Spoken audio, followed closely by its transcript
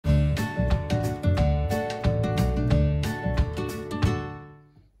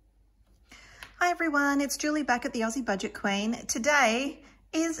everyone, it's Julie back at the Aussie Budget Queen. Today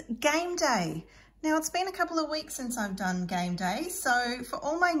is game day. Now it's been a couple of weeks since I've done game day, so for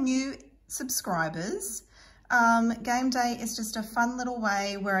all my new subscribers, game day is just a fun little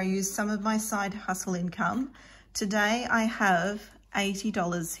way where I use some of my side hustle income. Today I have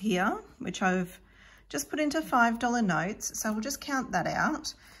 $80 here, which I've just put into $5 notes, so we'll just count that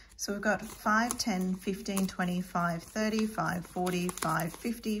out. So we've got 5, 10, 15, 25, 30, 5, 40, 5,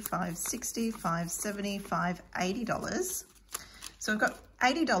 50, 5, 60, 5, 70, 5, $80. So we've got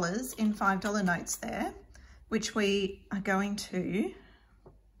 $80 in $5 notes there, which we are going to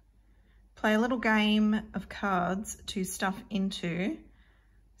play a little game of cards to stuff into.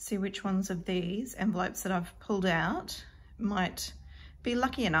 See which ones of these envelopes that I've pulled out might be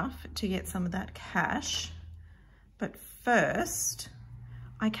lucky enough to get some of that cash. But first,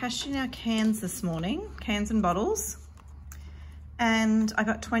 I cashed in our cans this morning, cans and bottles, and I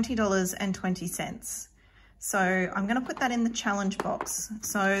got $20.20. So I'm going to put that in the challenge box.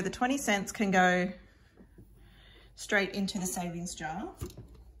 So the 20 cents can go straight into the savings jar.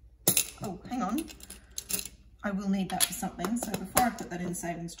 Oh, hang on. I will need that for something. So before I put that in the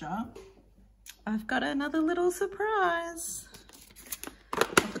savings jar, I've got another little surprise.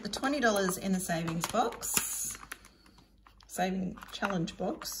 I'll put the $20 in the savings box. Saving challenge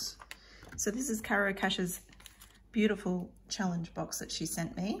box. So this is Caro Cash's beautiful challenge box that she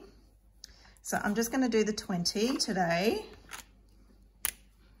sent me. So I'm just going to do the 20 today.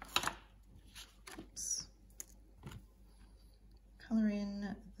 Oops. Colour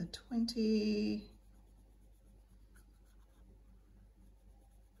in the 20.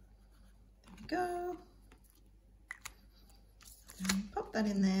 There we go. And pop that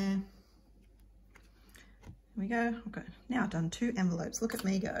in there. Here we go. Okay, now I've done 2 envelopes. Look at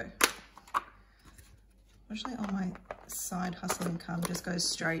me go. Usually all my side hustle income just goes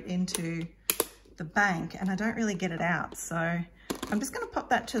straight into the bank and I don't really get it out. So I'm just going to pop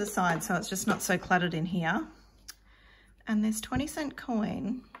that to the side so it's just not so cluttered in here. And this 20-cent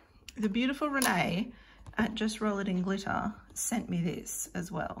coin, the beautiful Rene at Just Roll It in Glitter sent me this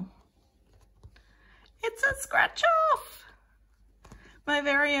as well. It's a scratch off. My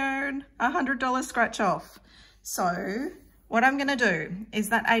very own $100 scratch off. So what I'm going to do is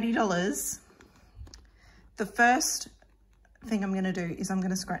that $80, the first thing I'm going to do is I'm going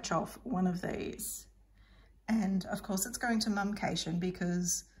to scratch off one of these. And of course it's going to Mumcation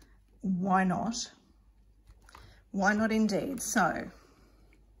because why not? Why not indeed? So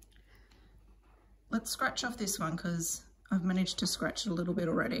let's scratch off this one because I've managed to scratch it a little bit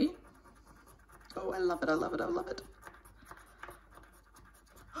already. Oh, I love it, I love it, I love it.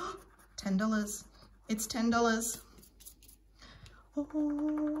 $10. It's $10.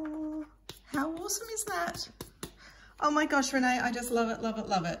 Oh, how awesome is that? Oh my gosh, Rene, I just love it, love it,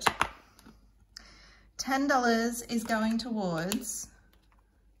 love it. $10 is going towards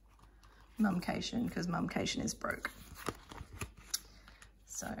Mumcation because Mumcation is broke.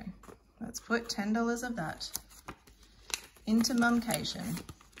 So let's put $10 of that into Mumcation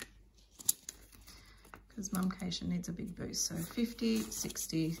because Mumcation needs a big boost. So 50,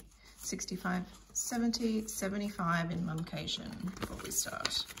 60, 65, 70, 75 in Mumcation before we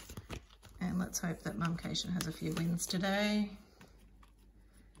start. And let's hope that Mumcation has a few wins today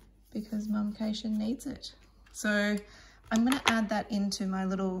because Mumcation needs it. So I'm going to add that into my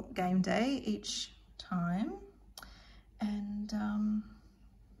little game day each time and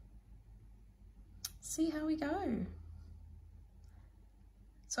see how we go.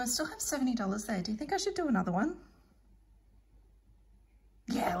 So I still have $70 there. Do you think I should do another one?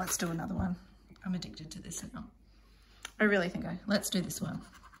 Yeah, let's do another one. I'm addicted to this now. I really think let's do this one.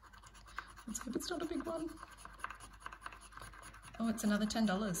 Let's hope it's not a big one. Oh, it's another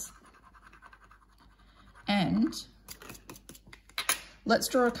 $10. And let's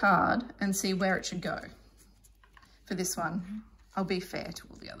draw a card and see where it should go. For this one, I'll be fair to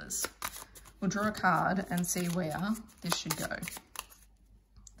all the others. We'll draw a card and see where this should go.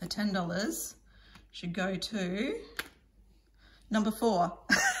 The $10 should go to number 4.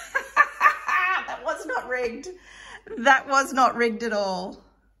 That was not rigged. That was not rigged at all.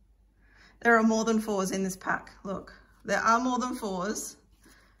 There are more than 4s in this pack. Look, there are more than 4s.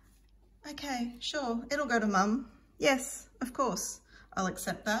 Okay, sure, it'll go to Mum. Yes, of course, I'll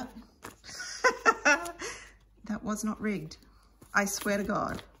accept that. That was not rigged. I swear to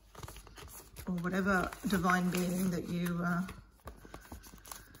God, or whatever divine being that you,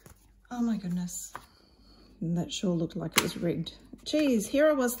 oh my goodness. That sure looked like it was rigged. Geez, here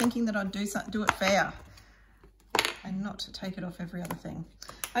I was thinking that I'd do it fair and not to take it off every other thing.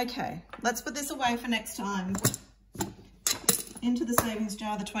 Okay, let's put this away for next time. into the savings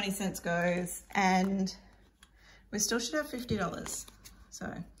jar, the 20 cents goes, and we still should have $50.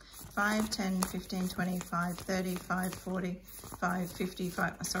 So 5, 10, 15, 20, 5, 30, 5, 40, 5, 50,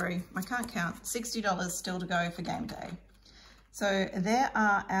 5, sorry, I can't count, $60 still to go for game day. So there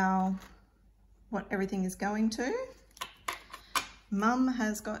are our, what everything is going to. Mum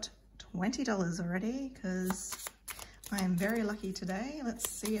has got $20 already because I am very lucky today. Let's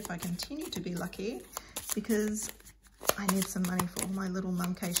see if I continue to be lucky because I need some money for all my little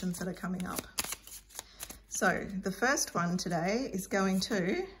mumcations that are coming up. So the first one today is going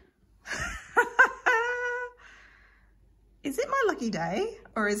to, is it my lucky day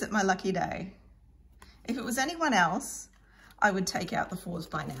or is it my lucky day? If it was anyone else, I would take out the 4s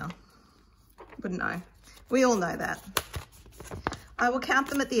by now, wouldn't I? We all know that. I will count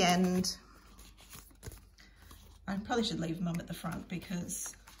them at the end. I probably should leave Mum at the front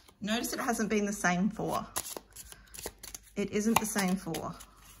because notice it hasn't been the same 4. It isn't the same 4.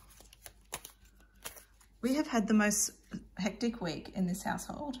 We have had the most hectic week in this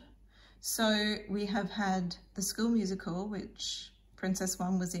household. So we have had the school musical, which Princess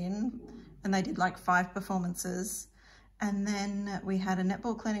One was in, and they did like 5 performances. And then we had a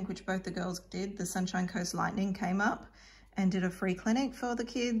netball clinic, which both the girls did. The Sunshine Coast Lightning came up and did a free clinic for the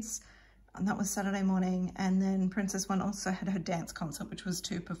kids. And that was Saturday morning. And then Princess One also had her dance concert, which was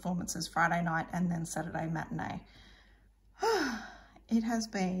 2 performances, Friday night and then Saturday matinee. It has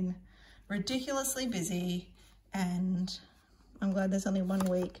been ridiculously busy, and I'm glad there's only 1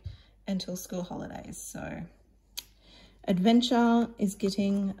 week until school holidays. So Adventure is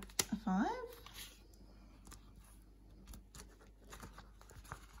getting a 5.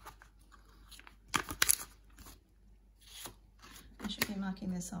 I should be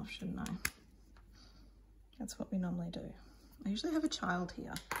marking this off, shouldn't I? That's what we normally do. I usually have a child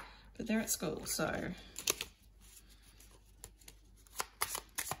here, but they're at school, so.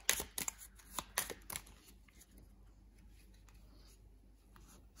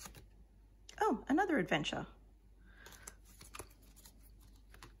 Oh, another Adventure.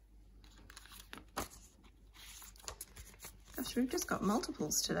 Gosh, we've just got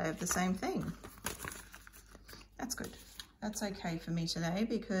multiples today of the same thing. That's good. That's okay for me today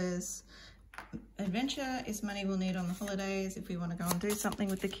because Adventure is money we'll need on the holidays if we want to go and do something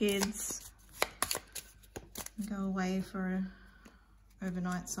with the kids. Go away for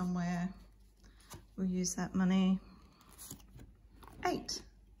overnight somewhere. We'll use that money. 8.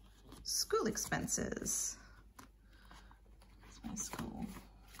 School expenses. That's my school.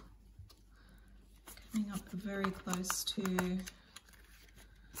 Coming up very close to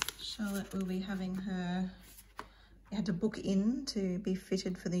Charlotte will be having her, you had to book in to be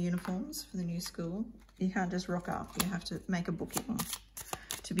fitted for the uniforms for the new school. You can't just rock up, you have to make a booking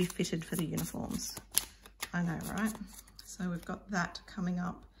to be fitted for the uniforms. I know, right? So we've got that coming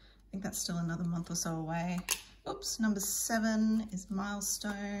up. I think that's still another month or so away. Oops, number 7 is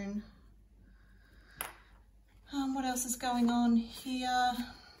milestone. What else is going on here?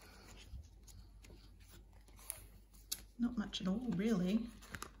 Not much at all, really.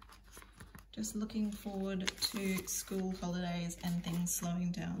 Just looking forward to school holidays and things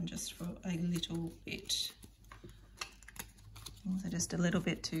slowing down just for a little bit. Things are just a little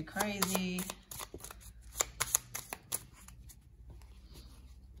bit too crazy.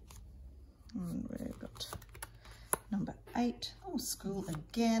 And we've got number 8. Oh, school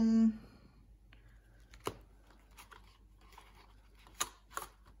again.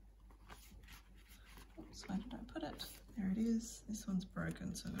 Oops, where did I put it? There it is. This one's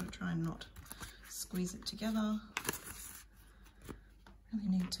broken, so I'm going to try and not squeeze it together.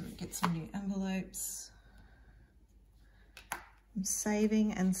 Really need to get some new envelopes. I'm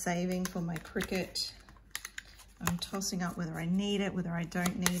saving and saving for my cricket. I'm tossing up whether I need it, whether I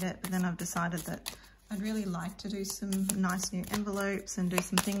don't need it, but then I've decided that I'd really like to do some nice new envelopes and do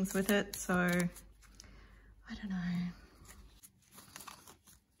some things with it, so I don't know.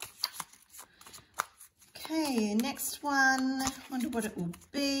 Okay, next one, wonder what it will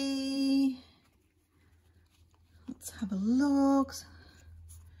be. Let's have a look.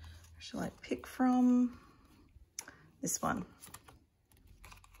 Where shall I pick from? This one.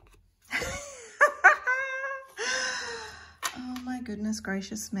 Oh my goodness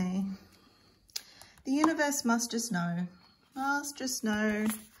gracious me. The universe must just know,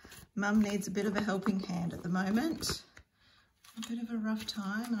 Mum needs a bit of a helping hand at the moment. A bit of a rough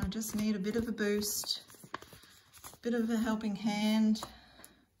time, and I just need a bit of a boost, a bit of a helping hand.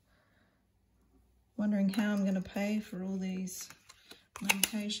 Wondering how I'm going to pay for all these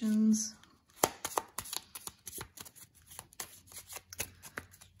medications.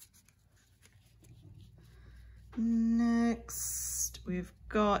 Next. we've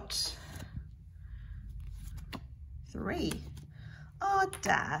got 3. Oh,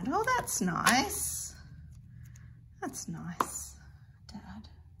 Dad. Oh, that's nice. That's nice, Dad.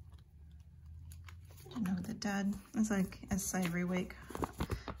 I don't know whether Dad, as I say every week,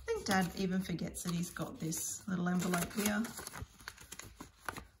 I think Dad even forgets that he's got this little envelope here.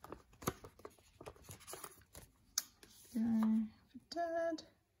 Go for Dad.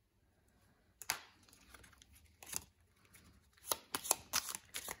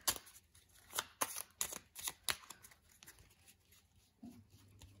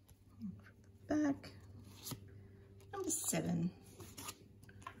 Back. Number 7.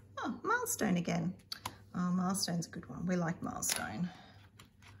 Oh, Milestone again. Oh, Milestone's a good one. We like Milestone.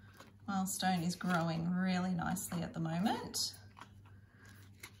 Milestone is growing really nicely at the moment.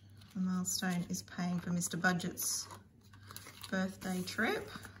 The Milestone is paying for Mr. Budget's birthday trip.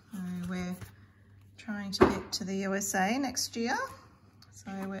 We're trying to get to the USA next year.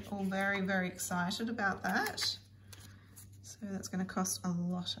 So we're all very, very excited about that. So that's going to cost a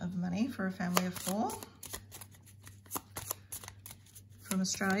lot of money for a family of 4 from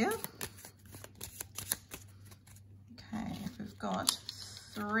Australia. Okay, we've got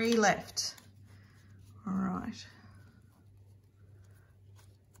 3 left. All right.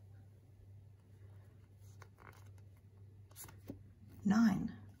 $9.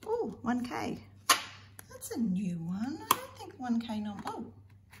 Oh, 1K. That's a new one. I don't think 1K oh,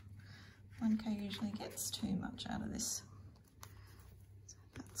 1K usually gets too much out of this.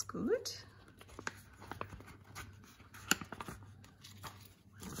 That's good.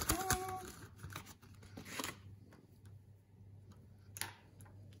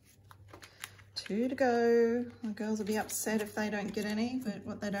 Two to go. The girls will be upset if they don't get any, but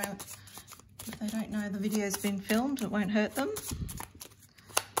if they don't know the video's been filmed, it won't hurt them.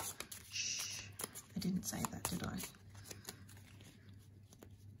 Shh. I didn't say that, did I?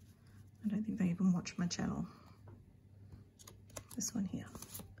 I don't think they even watch my channel. This one here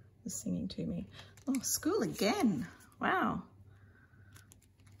was singing to me. Oh, school again. Wow.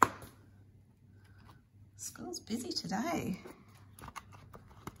 School's busy today.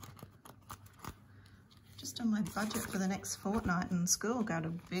 Just on my budget for the next fortnight, and school got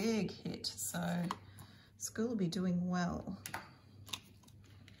a big hit, so school will be doing well.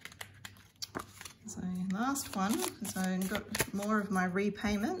 So last one, because I got more of my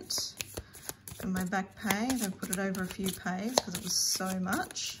repayment from my back pay. They've put it over a few pays because it was so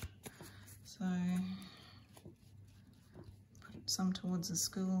much. So put some towards the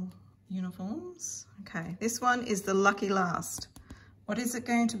school uniforms. Okay, this one is the lucky last. What is it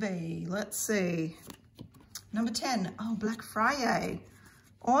going to be? Let's see. Number 10. Oh, Black Friday.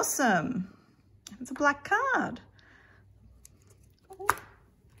 Awesome. It's a black card. Oh,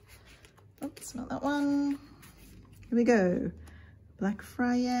 it's not that one. Here we go. Black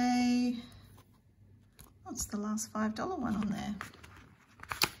Friday. Oh, it's the last $5 one on there.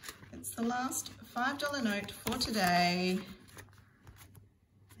 It's the last $5 note for today.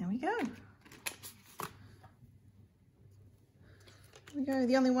 There we go. There we go.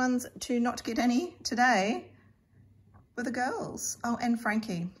 The only ones to not get any today were the girls. Oh, and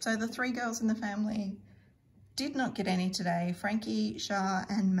Frankie. So the 3 girls in the family did not get any today. Frankie, Shah,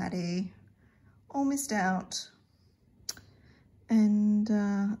 and Maddie all missed out. And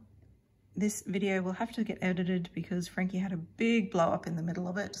this video will have to get edited because Frankie had a big blow up in the middle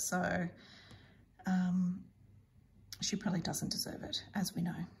of it. So she probably doesn't deserve it, as we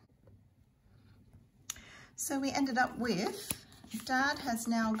know. So we ended up with, Dad has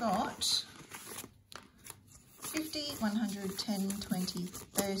now got 50, 100, 10, 20,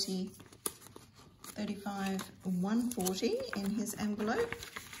 30, 35, 140 in his envelope.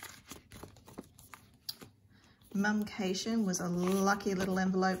 Mumcation was a lucky little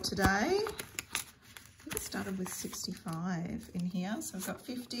envelope today. I think it started with 65 in here. So I've got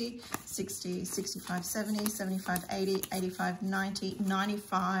 50, 60, 65, 70, 75, 80, 85, 90,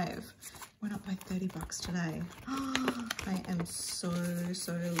 95. Went up by $30 today. I am so,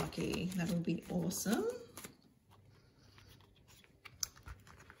 so lucky. That will be awesome.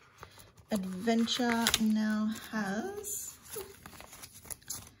 Adventure now has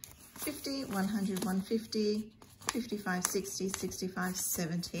 50, 100, 150, 55, 60, 65,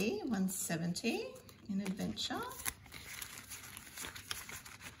 70, 170 in Adventure.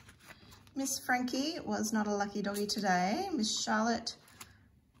 Miss Frankie was not a lucky doggy today. Miss Charlotte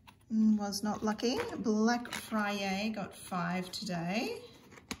was not lucky. Black Friday got 5 today.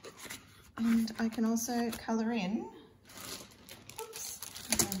 And I can also colour in, oops,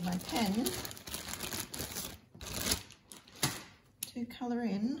 I have my pen, to colour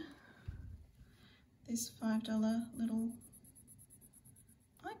in this $5 little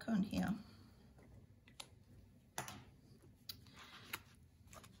icon here.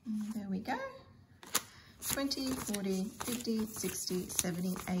 And there we go. 20, 40, 50, 60,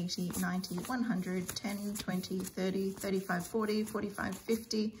 70, 80, 90, 100, 10, 20, 30, 35, 40, 45,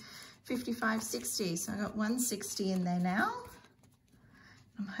 50, 55, 60. So I got 160 in there now.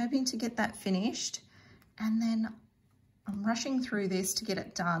 I'm hoping to get that finished, and then I'm rushing through this to get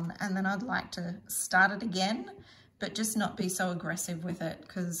it done, and then I'd like to start it again, but just not be so aggressive with it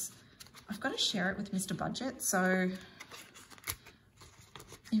because I've got to share it with Mr. Budget. So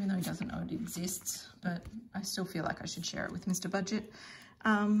even though he doesn't know it exists, but I still feel like I should share it with Mr. Budget.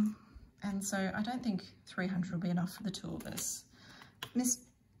 And so I don't think 300 will be enough for the two of us. Miss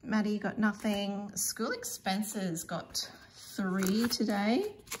Maddie got nothing. School expenses got 3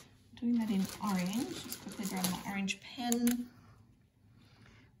 today. Doing that in orange. Just quickly grab my orange pen.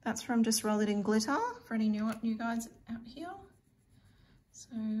 That's from Just Roll It in Glitter for any new guys out here. So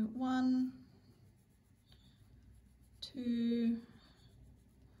 1, 2,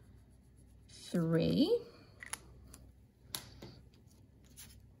 3.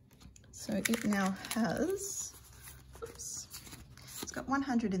 So it now has, oops, it's got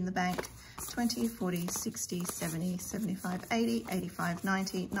 100 in the bank, 20, 40, 60, 70, 75, 80, 85,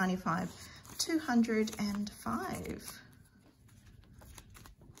 90, 95, 205.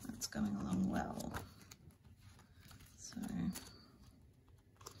 That's going along well. So,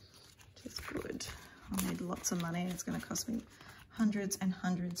 which is good. I'll need lots of money. It's going to cost me hundreds and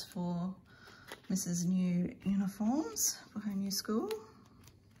hundreds for Mrs. New uniforms for her new school.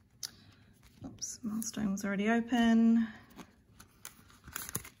 Oops, milestone was already open.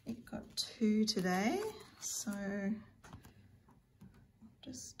 It got 2 today, so I'll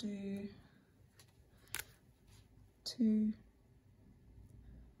just do 2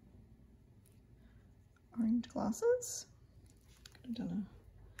 orange glasses. Could have done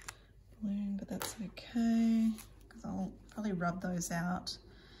a balloon, but that's okay because I'll probably rub those out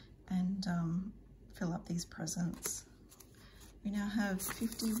and fill up these presents. We now have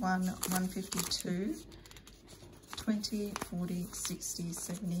 51, 152, 20, 40, 60,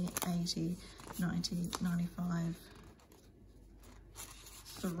 70, 80, 90, 95,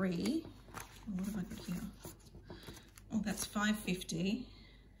 3. What have I got here? Oh, that's 550,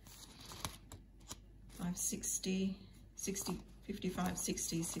 560, 60, 55,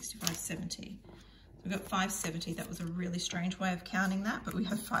 60, 65, 70. So we've got 570. That was a really strange way of counting that, but we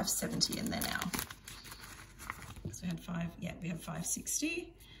have 570 in there now. So we had 5, yeah, we have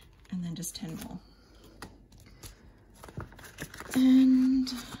 560, and then just 10 more. And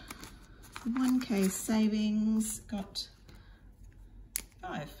 1K savings got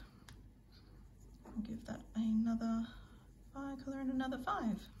 5. I'll give that another 5, color in another 5.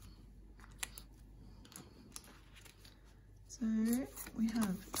 So we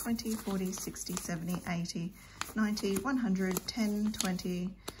have 20, 40, 60, 70, 80, 90, 100, 10, 20,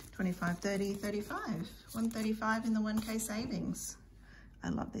 25, 30, 35. 135 in the 1K savings. I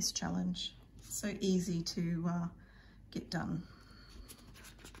love this challenge. It's so easy to get done.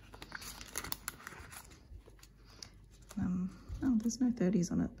 Oh, there's no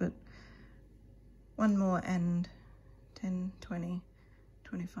 30s on it, but 1 more and 10, 20,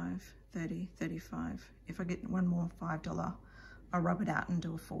 25, 30, 35. If I get 1 more $5, I'll rub it out and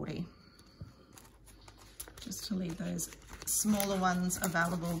do a 40. Just to leave those smaller ones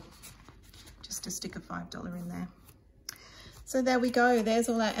available, just to stick a $5 in there. So there we go. There's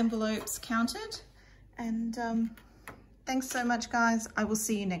all our envelopes counted. And thanks so much, guys. I will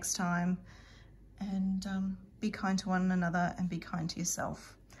see you next time. And be kind to one another and be kind to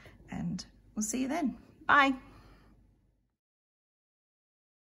yourself. And we'll see you then. Bye.